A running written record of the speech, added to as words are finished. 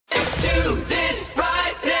do this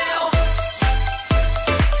right now.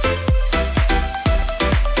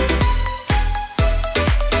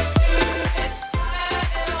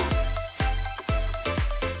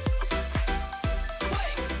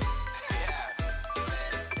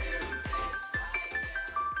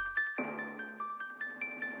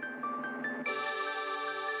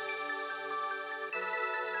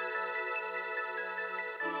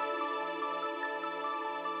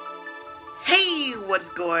 Hey, what's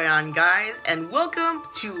going on, guys, and welcome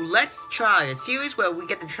to Let's Try, a series where we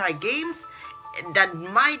get to try games that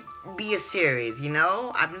might be a series, you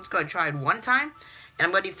know? I'm just going to try it one time, and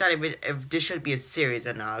I'm going to decide if this should be a series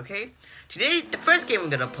or not, okay? Today, the first game I'm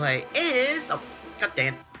going to play is, oh, god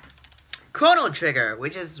damn, Chrono Trigger,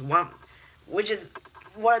 which is one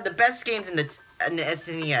of the best games in the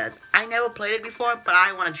SNES. I never played it before, but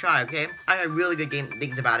I want to try, okay? I heard really good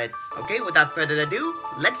things about it. Okay, without further ado,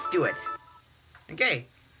 let's do it. Okay,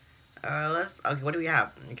 okay, what do we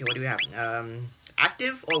have? Okay, what do we have?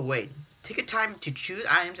 Active or wait? Take your time to choose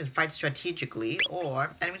items and fight strategically,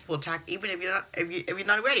 or enemies will attack even if you're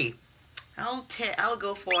not ready. I'll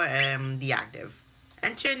go for the active.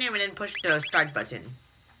 Enter your name and then push the start button.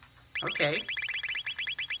 Okay.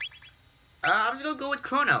 I'm just gonna go with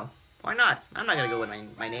Chrono. Why not? I'm not gonna go with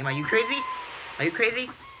my name. Are you crazy? Are you crazy?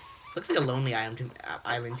 Looks like a lonely island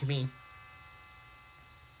to me.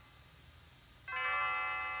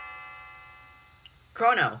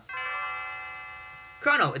 Chrono.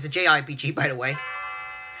 Chrono, it's a JRPG, by the way.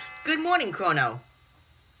 Good morning, Chrono.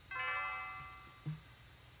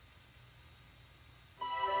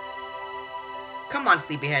 Come on,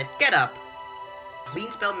 sleepyhead, get up.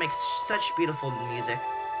 Clean Spell makes such beautiful music.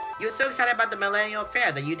 You were so excited about the Millennial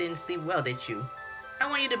Fair that you didn't sleep well, did you? I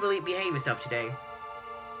want you to behave yourself today.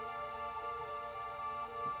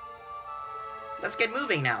 Let's get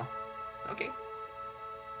moving now. Okay.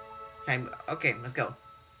 Okay, let's go.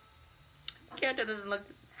 Character doesn't look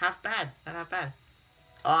half bad. Not half bad.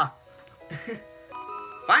 Ah.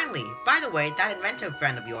 Finally. By the way, that inventive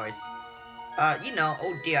friend of yours. You know,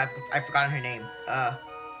 oh dear, I've forgotten her name.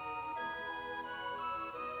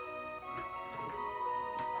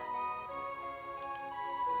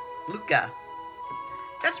 Luca.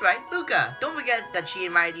 That's right, Luca. Don't forget that she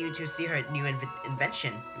invited you to see her new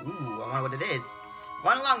invention. Ooh, I wonder what it is.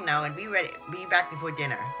 Run along now and be back before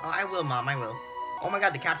dinner. Oh, I will, Mom, I will. Oh my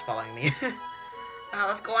god, the cat's following me.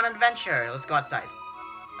 Let's go on an adventure. Let's go outside.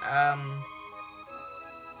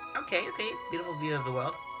 Okay. Beautiful view of the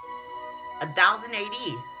world. 1000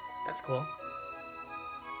 AD. That's cool.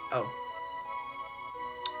 Oh.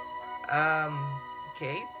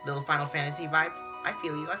 Okay. Little Final Fantasy vibe. I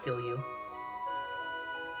feel you.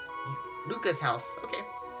 Luca's house. Okay.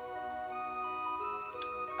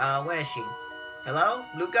 Where is she? Hello?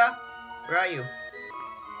 Luca? Where are you?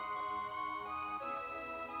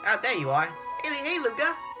 Ah, there you are. Hey,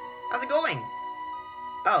 Luca. How's it going?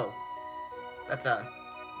 Oh.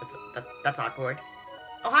 That's awkward.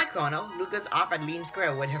 Oh, hi, Chrono. Luca's off at Lean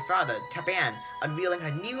Square with her father, Taban, unveiling her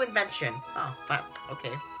new invention. Oh, fine.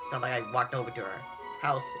 Okay. Sounds like I walked over to her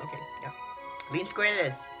house. Okay, yeah. Lean Square it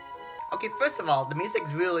is. Okay, first of all, the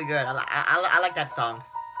music's really good. I like that song.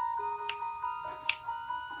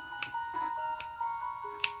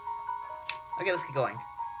 Okay, let's get going.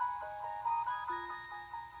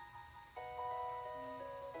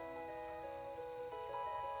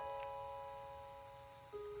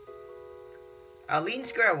 Lean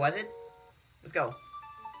Square, was it? Let's go.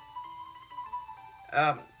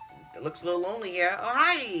 It looks a little lonely here. Oh,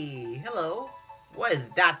 hi! Hello. What is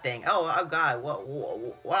that thing? Oh god,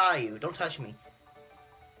 what are you? Don't touch me.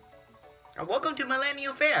 Welcome to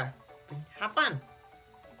Millennial Fair. Have fun.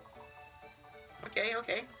 Okay.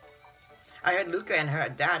 I heard Luca and her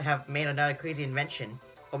dad have made another crazy invention.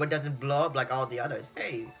 Hope it doesn't blow up like all the others.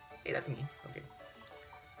 Hey, that's me. Okay.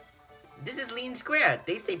 This is Lean Square.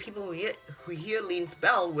 They say people who hear Lean's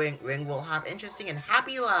bell ring will have interesting and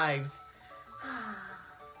happy lives.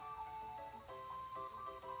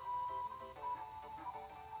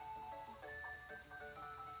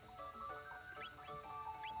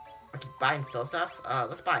 Okay, buy and sell stuff.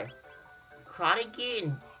 Let's buy. Karate Gi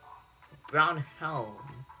and brown helm.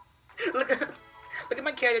 Look at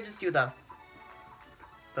my character just do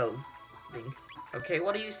those thing. Okay,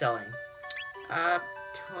 what are you selling?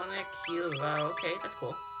 Tonic heal. Okay, that's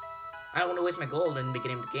cool. I don't want to waste my gold in the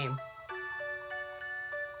beginning of the game.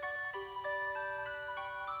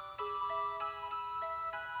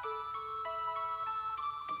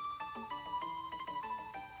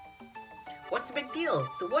 What's the big deal?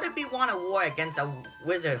 So what if we won a war against a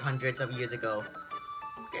wizard hundreds of years ago?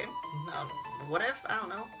 Okay, what if? I don't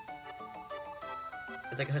know.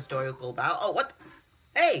 It's like a historical battle. Oh, what?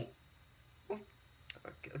 Hey! Okay.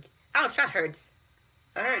 Ouch, that hurts.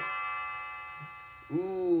 That hurts.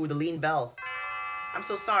 Ooh, the lean bell. I'm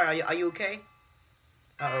so sorry. Are you okay?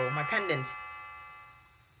 Uh-oh, my pendant.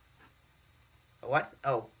 What?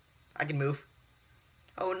 Oh, I can move.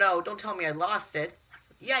 Oh no, don't tell me I lost it.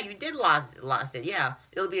 Yeah, you did lost it, yeah.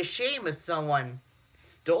 It'll be a shame if someone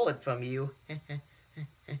stole it from you.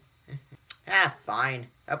 Ah, fine.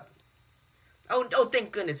 Oh,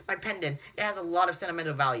 thank goodness, my pendant. It has a lot of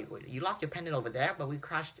sentimental value. You lost your pendant over there, but we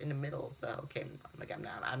crashed in the middle. Okay,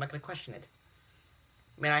 I'm not gonna question it.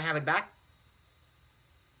 May I have it back?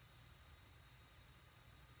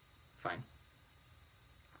 Fine.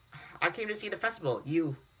 I came to see the festival.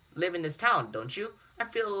 You live in this town, don't you? I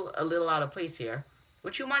feel a little out of place here.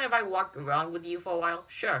 Would you mind if I walk around with you for a while?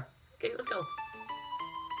 Sure. Okay, let's go.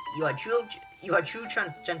 You are true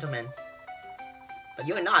gentlemen. But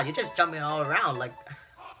you're not. You're just jumping all around like...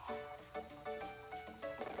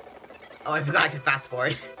 Oh, I forgot I could fast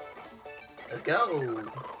forward. Let's go.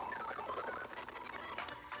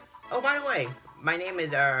 Oh, by the way, my name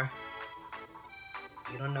is,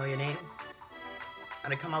 You don't know your name? I'm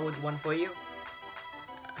gonna come out with one for you.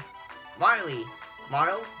 Marley.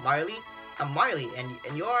 Marley? I'm Marley, and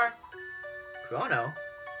you're... Chrono?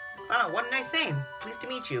 Oh, what a nice name. Pleased to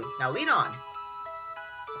meet you. Now lead on.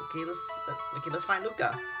 Okay, let's find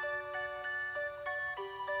Luca.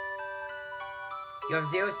 You have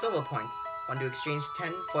 0 silver points. Want to exchange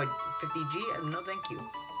 10 for 50G? No, thank you.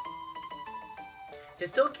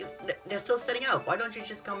 They're still setting out. Why don't you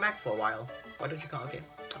just come back for a while? Why don't you come?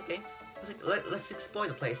 Okay. Let's explore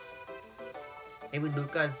the place. Maybe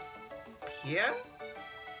Luca's here?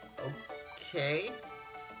 Okay.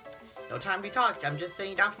 No time to talk. I'm just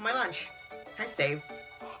sitting down for my lunch. Can I save?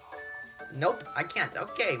 Nope, I can't.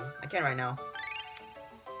 Okay, I can't right now.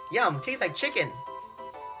 Yum, tastes like chicken.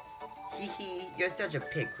 Hee, you're such a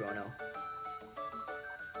pig, Chrono.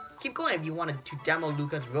 Keep going if you wanted to demo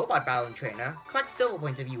Luca's robot battling trainer. Collect silver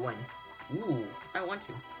points if you win. Ooh, I want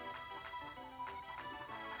to.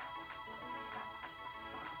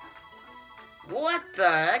 What the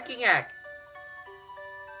hecking heck?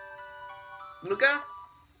 Luca?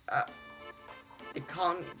 They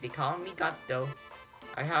call me Gato.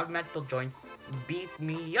 I have metal joints. Beat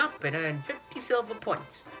me up and earn 50 silver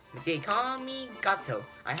points. They call me Gato.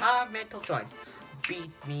 I have metal joints.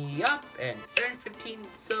 Beat me up and earn 15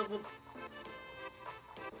 silver.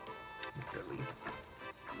 I'm just gonna leave.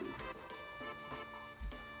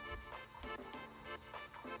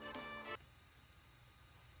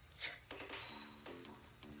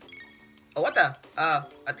 Oh, what the?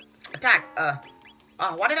 Attack.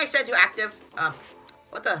 Why did I set you active?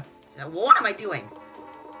 What the? What am I doing?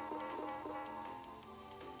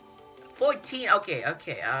 14. Okay.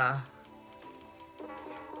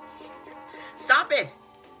 Stop it.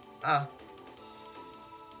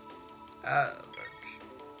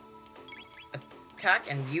 Attack,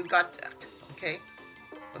 and you got that. Okay.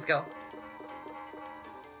 Let's go.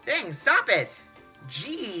 Dang, stop it.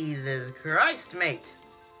 Jesus Christ, mate.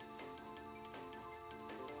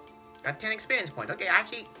 Got 10 experience points. Okay, I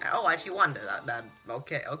actually won that.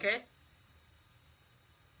 Okay.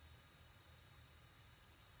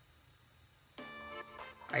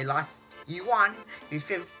 I lost. You won. Here's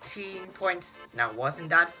 15 points. Now, wasn't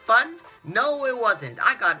that fun? No, it wasn't.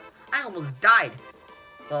 I almost died.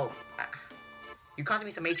 Well, you cost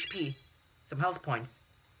me some HP. Some health points.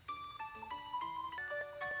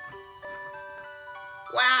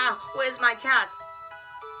 Wow, where's my cat?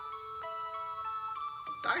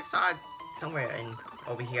 I saw it somewhere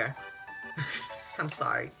over here. I'm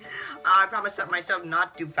sorry. I promised myself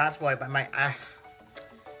not to fast forward, but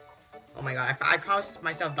oh my god, I promised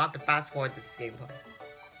myself not to fast forward this gameplay.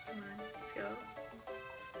 Come on, let's go.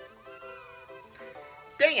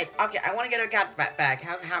 Dang it! Okay, I want to get her cat back.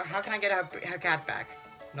 How can I get her cat back?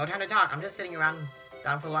 No time to talk. I'm just sitting around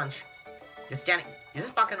down for lunch. You're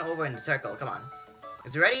just walking over in a circle. Come on.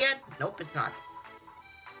 Is it ready yet? Nope, it's not.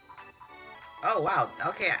 Oh wow.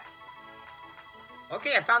 Okay.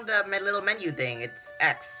 Okay, I found the little menu thing. It's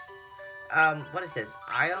X. What is this?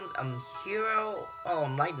 Item, hero. Oh,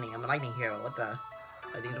 I'm a lightning hero. What the?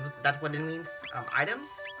 I think that's what it means. Items,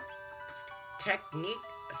 technique,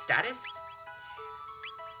 status.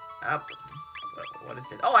 What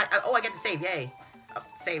is it? Oh, I get to save. Yay!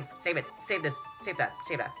 Save it. Save this. Save that.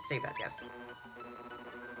 Yes.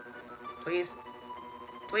 Please.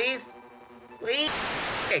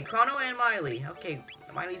 Okay, Chrono and Miley. Okay,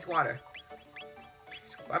 Miley's water.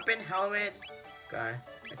 Weapon, helmet. Got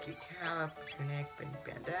a key cap, tunic,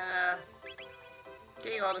 bandana.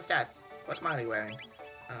 Okay, all the stats. What's Miley wearing?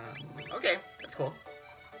 Okay, that's cool.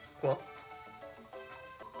 Cool.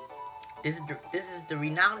 This is the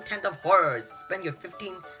renowned tent of horrors. Spend your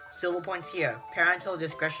 15 silver points here. Parental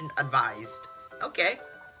discretion advised. Okay,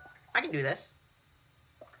 I can do this.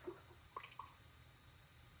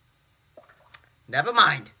 Never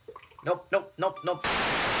mind. Nope, nope, nope, nope.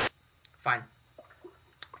 Fine.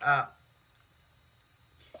 Can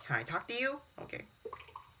I talk to you? Okay.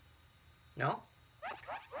 No?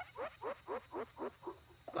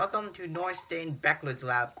 Welcome to Norstein Beckler's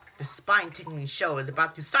lab. The spine-tingling show is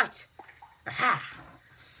about to start. Aha!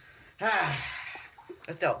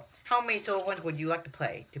 Let's go. How many silver points would you like to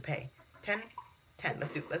pay? 10? 10.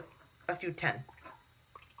 Let's do 10.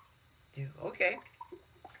 Okay.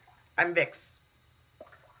 I'm Vix.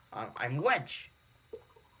 I'm Wedge.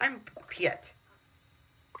 I'm Piet.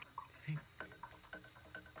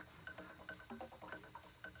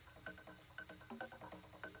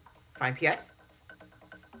 Fine, Piet.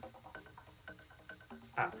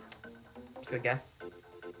 So I guess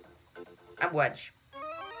I'm Wedge.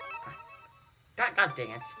 God dang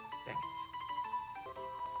it.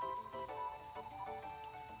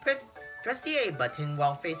 Press the A button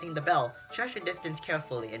while facing the bell. Trust your distance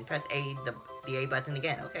carefully and press the A button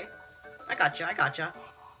again. Okay. I gotcha.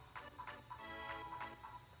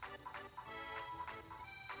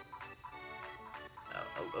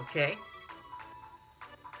 Okay.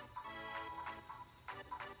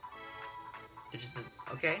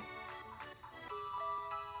 Okay.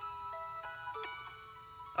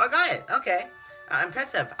 Oh, I got it. Okay.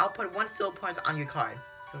 Impressive. I'll put 1 silver point on your card.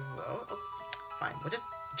 So, fine. Well,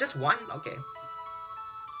 just 1? Okay.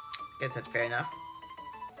 Guess that's fair enough.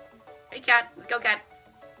 Hey, cat. Let's go, cat.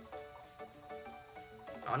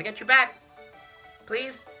 I want to get you back.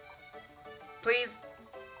 Please. Please.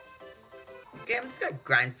 Okay, I'm just gonna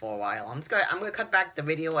grind for a while. I'm gonna cut back the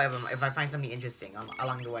video if I find something interesting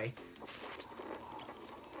along the way.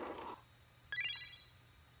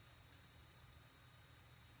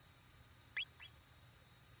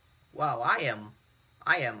 Wow, I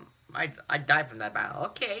died from that battle.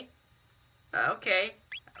 Okay. Okay.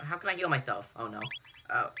 How can I heal myself? Oh no.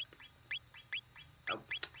 Oh,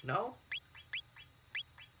 no?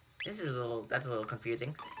 That's a little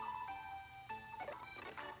confusing.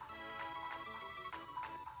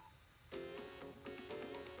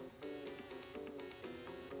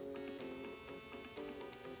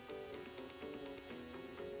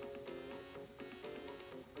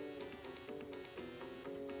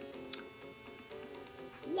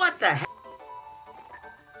 What the heck?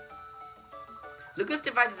 Lucas'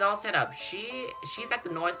 device is all set up. She's at the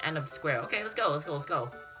north end of the square. Okay, let's go.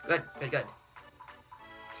 Good.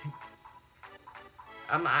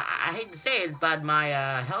 I hate to say it, but my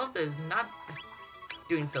health is not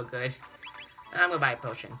doing so good. I'm gonna buy a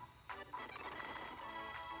potion.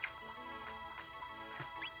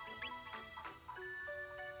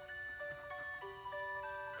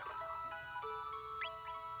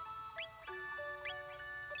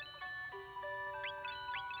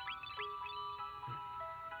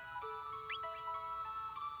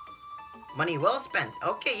 Money well spent.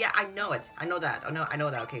 Okay, yeah, I know it. I know that. I know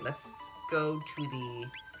that. Okay, let's go to the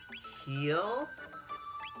heal.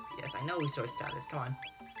 Yes, I know resource status. Come on.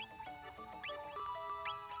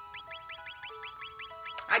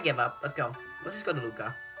 I give up. Let's go. Let's just go to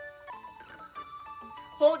Luca.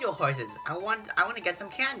 Hold your horses. I want to get some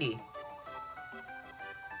candy.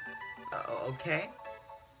 Okay.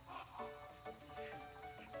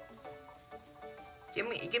 Give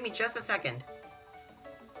me just a second.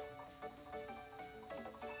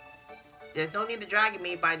 There's no need to drag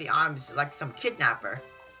me by the arms like some kidnapper.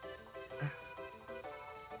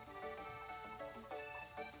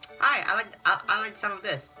 Hi, I like some of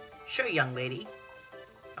this. Sure, young lady.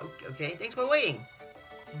 Okay, thanks for waiting.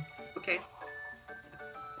 Okay.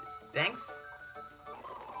 Thanks.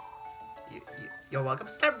 You're welcome.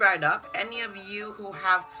 Step right up. Any of you who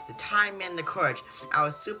have the time and the courage,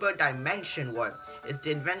 our super dimension warp is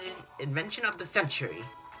the invention of the century.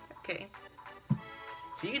 Okay.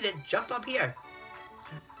 So use it, jump up here.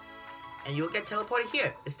 And you'll get teleported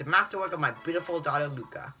here. It's the masterwork of my beautiful daughter,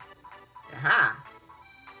 Luca. Aha!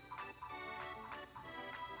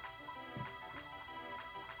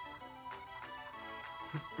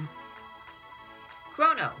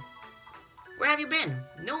 Chrono! Where have you been?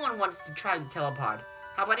 No one wants to try to teleport.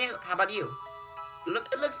 How about you?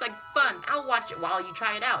 It looks like fun. I'll watch it while you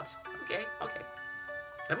try it out. Okay.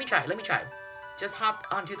 Let me try. Just hop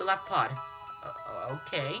onto the left pod.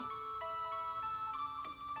 Okay.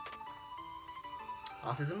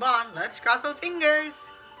 All systems on. Let's cross our fingers.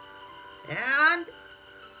 And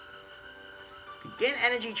begin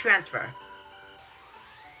energy transfer.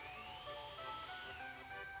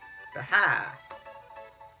 Aha!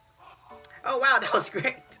 Oh wow, that was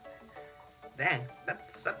great. Dang,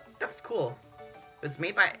 that's cool. It's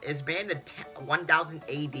made in the 1000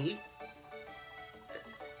 AD.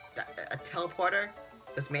 A teleporter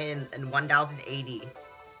was made in 1000 AD.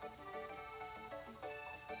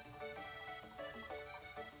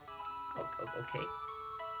 Okay.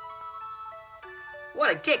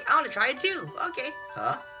 What a kick! I want to try it too. Okay.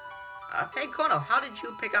 Huh? Hey Chrono, how did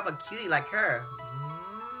you pick up a cutie like her?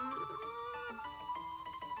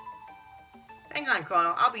 Hang on,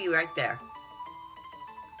 Chrono. I'll be right there.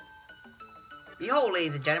 Behold,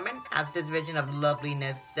 ladies and gentlemen, as this vision of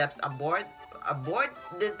loveliness steps aboard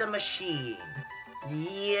the machine.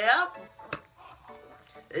 Yep.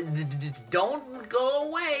 Don't go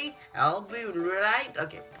away. I'll be right.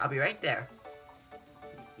 Okay, I'll be right there.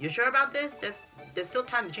 You sure about this? There's still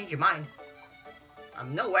time to change your mind.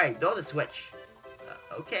 No way. Throw the switch.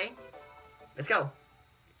 Okay. Let's go.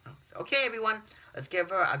 Okay, everyone. Let's give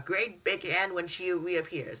her a great big hand when she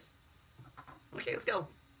reappears. Okay, let's go.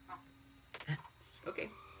 Okay.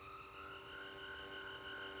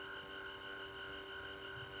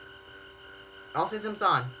 All systems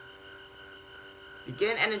on.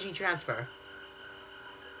 Begin energy transfer.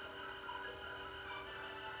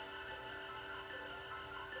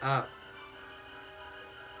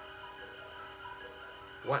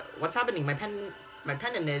 What's happening? My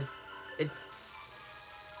pendant is... It's...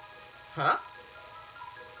 Huh?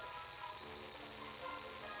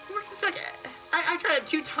 Where's the second? I tried it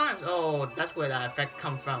 2 times. Oh, that's where that effect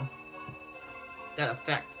comes from. That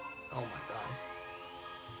effect. Oh my god.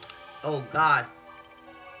 Oh god.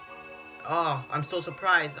 Oh, I'm so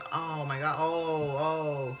surprised. Oh my god.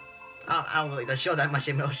 Oh. I don't really show that much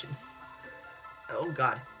emotions. Oh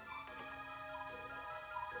god.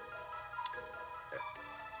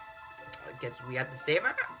 I guess we have to save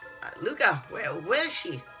her. Luca, where is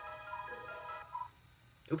she?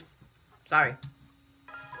 Oops. Sorry.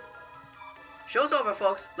 Show's over,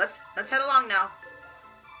 folks. Let's head along now.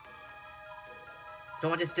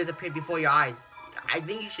 Someone just disappeared before your eyes. I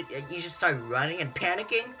think you should start running and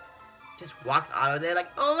panicking. Just walks out of there like,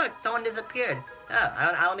 oh look, someone disappeared. Oh,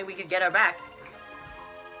 I don't think we could get her back.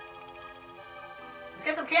 Let's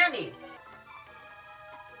get some candy.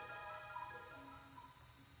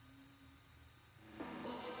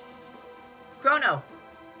 Chrono,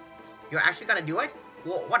 you're actually gonna do it?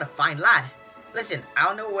 Well, what a fine lad. Listen, I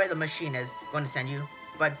don't know where the machine is going to send you,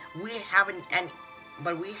 but we haven't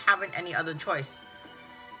any other choice.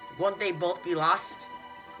 Won't they both be lost?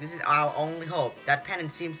 This is our only hope. That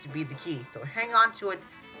pendant seems to be the key. So hang on to it,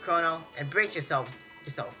 Chrono, and brace yourself.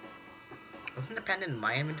 Wasn't the pendant in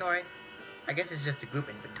my inventory? I guess it's just a group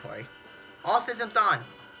inventory. All systems on.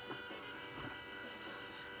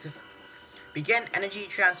 Just begin energy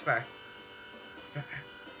transfer.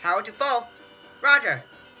 Power to full. Roger.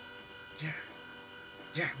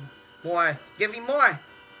 More. Give me more.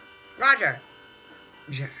 Roger.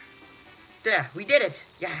 There, we did it.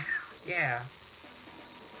 Yeah.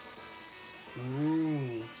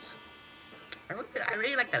 Ooh. I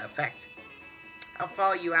really like that effect. I'll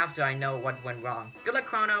follow you after I know what went wrong. Good luck,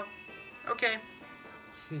 Chrono. Okay.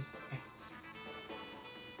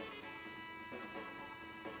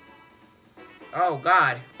 Oh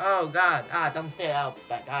god. Don't say out.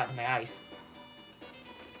 God, my eyes.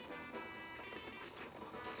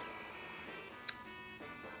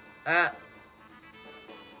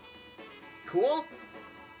 Cool?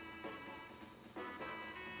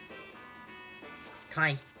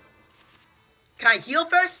 Can I heal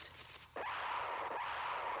first?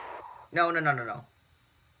 No. Oh.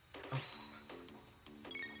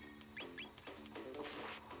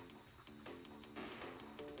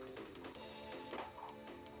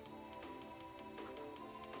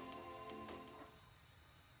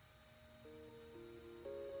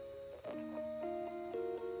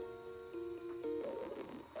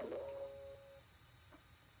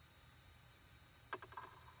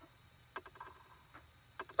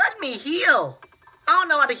 Let me heal. I don't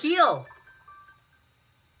know how to heal.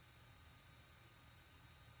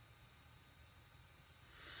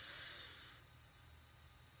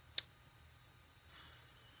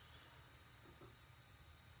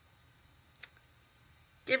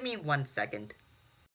 Give me 1 second.